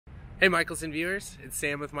Hey Mikelson viewers, it's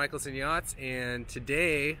Sam with Mikelson Yachts, and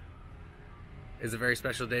today is a very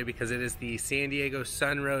special day because it is the San Diego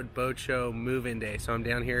Sunroad Boat Show move-in day. So I'm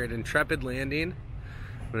down here at Intrepid Landing.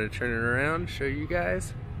 I'm going to turn it around, show you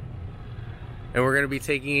guys. And we're going to be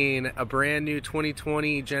taking a brand new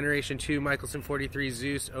 2020 Generation 2 Mikelson 43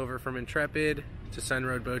 Zeus over from Intrepid to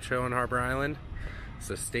Sunroad Boat Show on Harbor Island.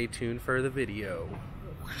 So stay tuned for the video.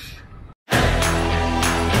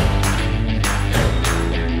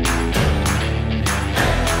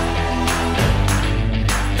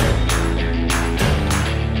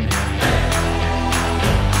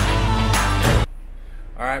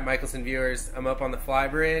 Alright, Mikelson viewers, I'm up on the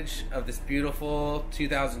flybridge of this beautiful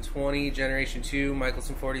 2020 Generation 2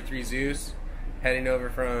 Mikelson 43 Zeus, heading over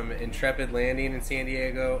from Intrepid Landing in San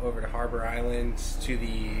Diego over to Harbor Island to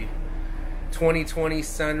the 2020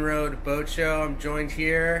 Sunroad Boat Show. I'm joined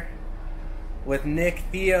here with Nick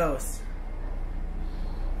Theos,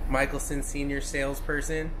 Mikelson senior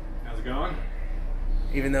salesperson. How's it going?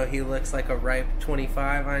 Even though he looks like a ripe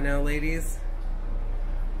 25, I know, ladies.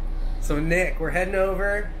 So Nick, we're heading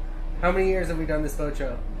over. How many years have we done this boat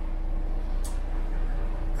show?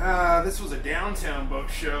 This was a downtown boat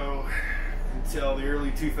show until the early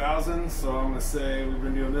 2000s, so I'm going to say we've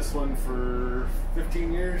been doing this one for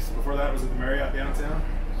 15 years. Before that was at the Marriott downtown.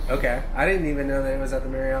 Okay, I didn't even know that it was at the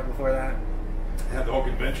Marriott before that. It had the whole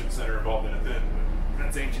convention center involved in it then, but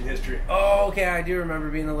that's ancient history. Oh, okay, I do remember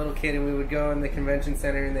being a little kid and we would go in the convention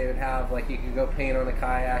center and they would have, like, you could go paint on a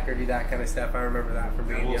kayak or do that kind of stuff. I remember that from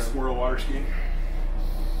being a little young. Squirrel water skiing.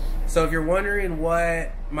 So if you're wondering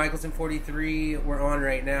what Mikelson 43 we're on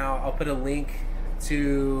right now, I'll put a link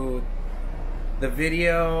to the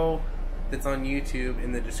video that's on YouTube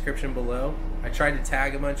in the description below. I tried to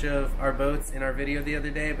tag a bunch of our boats in our video the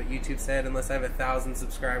other day, but YouTube said unless I have 1,000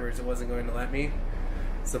 subscribers, it wasn't going to let me.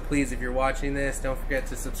 So please, if you're watching this, don't forget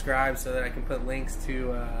to subscribe so that I can put links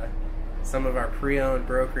to some of our pre-owned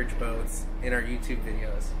brokerage boats in our YouTube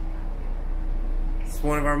videos. It's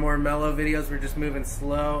one of our more mellow videos. We're just moving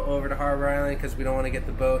slow over to Harbor Island because we don't want to get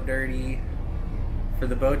the boat dirty for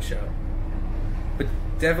the boat show. But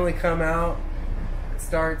definitely come out. It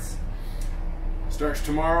starts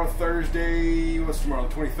tomorrow, Thursday. What's tomorrow?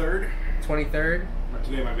 The 23rd? 23rd.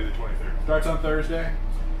 Today might be the 23rd. Starts on Thursday.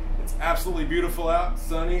 It's absolutely beautiful out,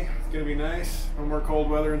 sunny. It's going to be nice. No more cold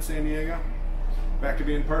weather in San Diego. Back to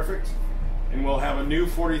being perfect. And we'll have a new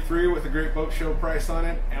 43 with a great boat show price on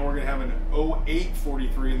it. And we're going to have an 08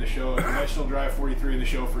 43 in the show, a conventional drive 43 in the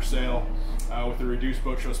show for sale with a reduced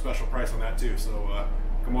boat show special price on that too. So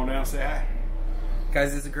come on down and say hi.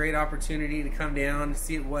 Guys, it's a great opportunity to come down and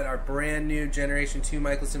see what our brand new Generation 2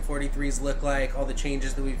 Mikelson 43s look like, all the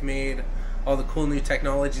changes that we've made, all the cool new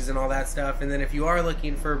technologies and all that stuff. And then if you are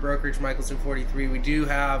looking for a brokerage Mikelson 43, we do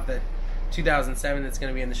have the 2007 that's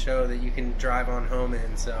going to be in the show that you can drive on home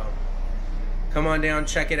in. So come on down,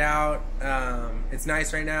 check it out. It's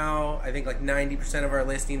nice right now. I think like 90% of our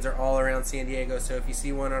listings are all around San Diego. So if you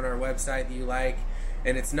see one on our website that you like,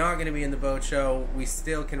 and it's not going to be in the boat show, we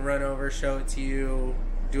still can run over, show it to you,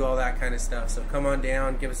 do all that kind of stuff. So come on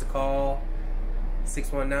down, give us a call,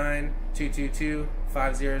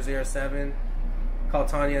 619-222-5007. Call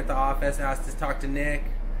Tanya at the office, ask to talk to Nick,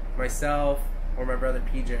 myself, or my brother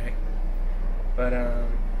PJ. But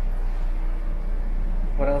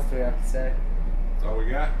what else do we have to say? That's all we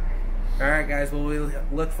got. Alright guys, well we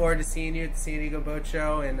look forward to seeing you at the San Diego Boat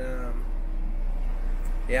Show, and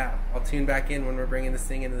yeah, I'll tune back in when we're bringing this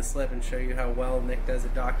thing into the slip and show you how well Nick does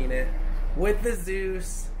at docking it with the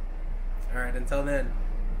Zeus. Alright, until then.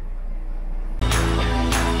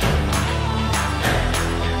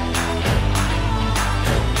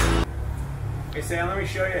 Hey Sam, let me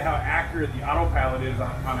show you how accurate the autopilot is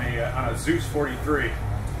on a Zeus 43.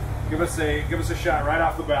 Give us a shot right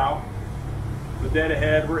off the bow. The dead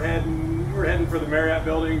ahead. We're heading for the Marriott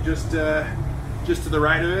building, just to the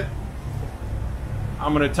right of it.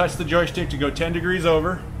 I'm going to touch the joystick to go 10 degrees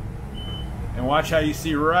over, and watch how you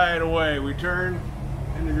see right away we turn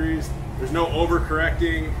 10 degrees. There's no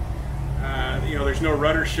overcorrecting. There's no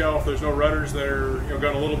rudder shelf. There's no rudders that are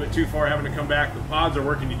going a little bit too far, having to come back. The pods are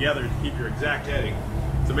working together to keep your exact heading.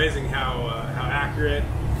 It's amazing how accurate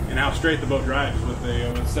and how straight the boat drives with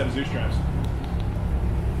a set of Zeus drives.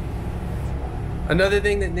 Another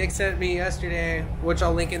thing that Nick sent me yesterday, which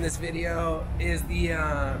I'll link in this video, is the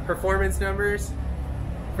performance numbers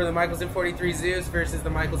for the Mikelson 43 Zeus versus the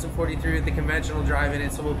Mikelson 43 with the conventional drive in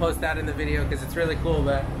it. So we'll post that in the video because it's really cool.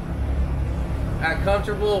 But at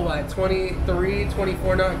comfortable, 23,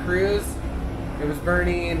 24 knot cruise, it was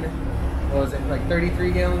burning, what was it, like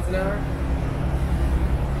 33 gallons an hour?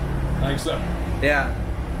 I think so. Yeah.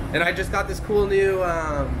 And I just got this cool new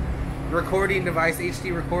recording device,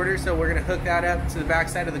 HD recorder, so we're gonna hook that up to the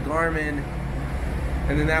backside of the Garmin,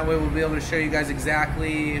 and then that way we'll be able to show you guys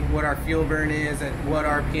exactly what our fuel burn is, at what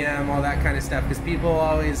RPM, all that kind of stuff, because people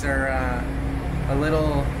always are a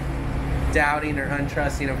little doubting or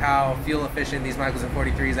untrusting of how fuel efficient these Mikelson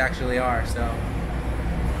 43s actually are, so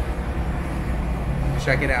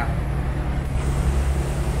check it out.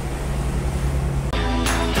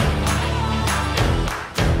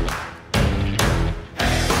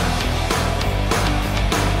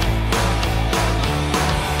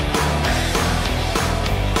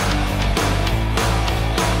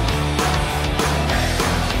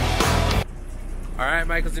 Alright,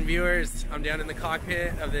 Mikelson viewers, I'm down in the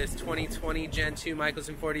cockpit of this 2020 Gen 2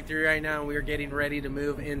 Mikelson 43 right now, and we are getting ready to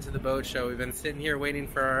move into the boat show. We've been sitting here waiting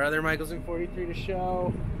for our other Mikelson 43 to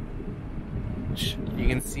show. You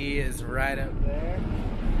can see is right up there.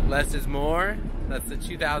 Less is more. That's the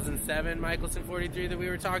 2007 Mikelson 43 that we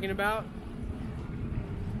were talking about.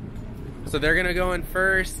 So they're going to go in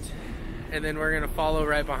first, and then we're going to follow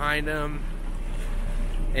right behind them.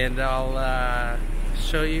 And I'll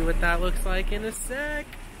show you what that looks like in a sec.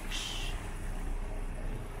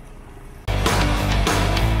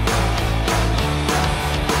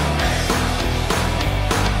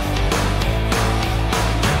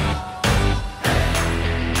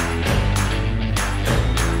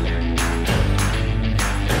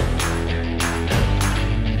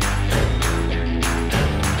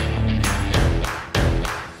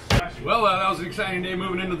 Well, that was an exciting day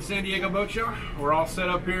moving into the San Diego Boat Show. We're all set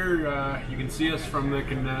up here. You can see us from the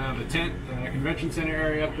tent, convention center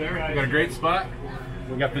area up there. We got a great spot.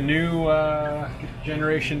 We got the new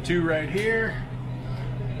Generation 2 right here.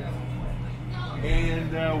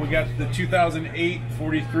 And we got the 2008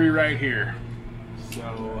 43 right here.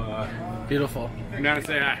 So, Beautiful. come down and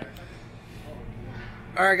say hi.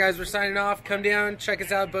 Alright guys, we're signing off. Come down, check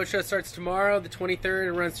us out. Boat show starts tomorrow, the 23rd,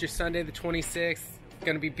 and runs through Sunday, the 26th.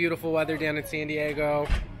 Gonna be beautiful weather down in San Diego.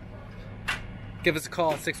 Give us a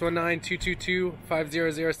call,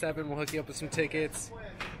 619-222-5007. We'll hook you up with some tickets.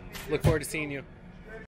 Look forward to seeing you.